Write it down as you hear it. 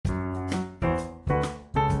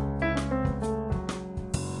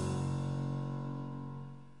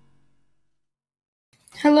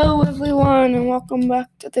Hello, everyone, and welcome back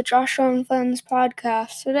to the Josho and Friends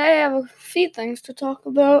podcast. Today, I have a few things to talk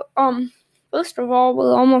about. First of all,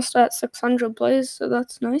 we're almost at 600 plays, so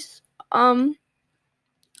that's nice. Some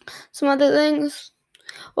other things.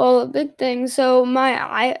 Well, a big thing. So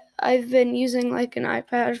I've been using like an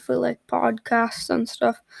iPad for like podcasts and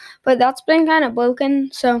stuff, but that's been kind of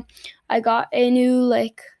broken. So I got a new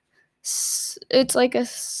it's like a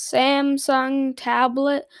Samsung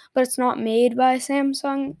tablet, but it's not made by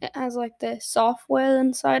Samsung. It has like the software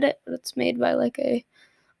inside it, but it's made by like a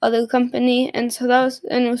other company, and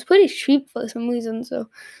it was pretty cheap for some reason. So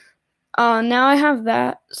now I have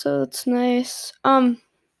that, so it's nice.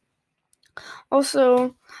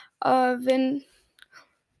 Also, I've been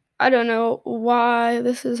I don't know why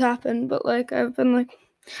this has happened, but like I've been like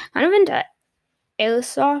kind of into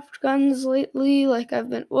airsoft guns lately. Like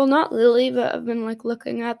not really, but I've been like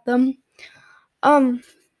looking at them. Me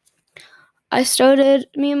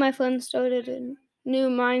and my friend started a new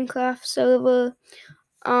Minecraft server.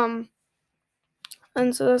 And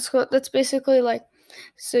so that's basically like,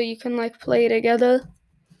 so you can like play together,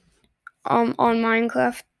 on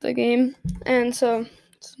Minecraft, the game. And so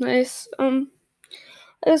it's nice. I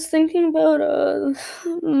was thinking about,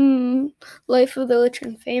 Life of the Rich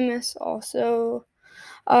and Famous also,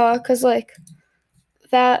 cause like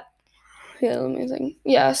that, yeah, let me think.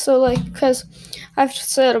 Yeah, so like, cause I've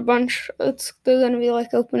said a bunch. They're gonna be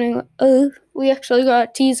like opening. We actually got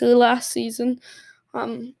a teaser last season.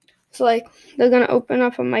 So like they're gonna open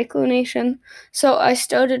up a micronation. So I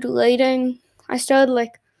started writing.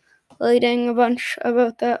 Writing a bunch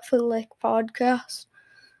about that for like podcasts,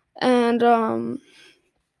 and kind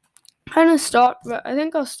of stopped. But I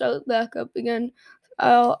think I'll start back up again.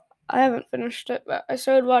 I haven't finished it, but I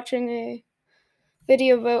started watching a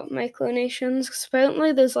video about micronations, because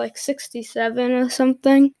apparently there's like 67 or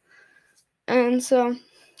something, and so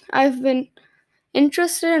I've been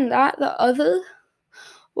interested in that. So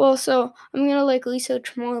I'm gonna like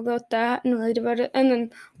research more about that and read about it, and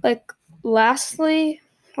then like lastly,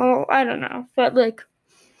 well, I don't know, but like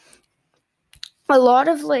a lot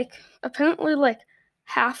of like apparently like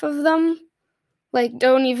half of them like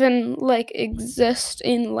don't even like exist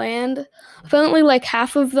in land. Apparently like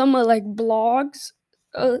half of them are like blogs.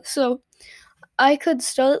 So I could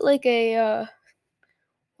start like a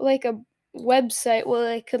website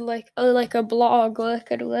where I could or like a blog where I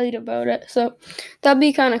could write about it. So that'd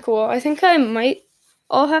be kind of cool. I think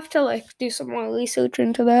I'll have to like do some more research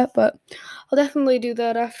into that, but I'll definitely do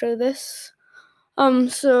that after this.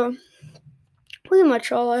 So pretty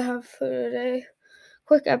much all I have for today.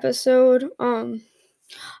 Quick episode. I'm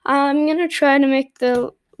gonna try to make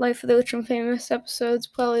the Life of the Rich and Famous episodes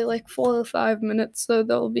probably like 4 or 5 minutes, so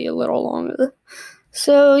they'll be a little longer.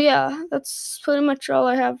 So yeah, that's pretty much all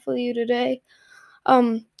I have for you today.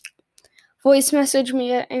 Voice message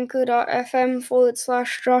me at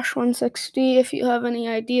anchor.fm/Josh160 if you have any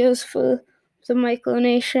ideas for the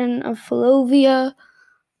Micronation of Foreovia.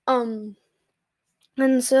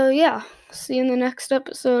 And so yeah, see you in the next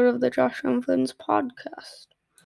episode of the Josh and Friends podcast.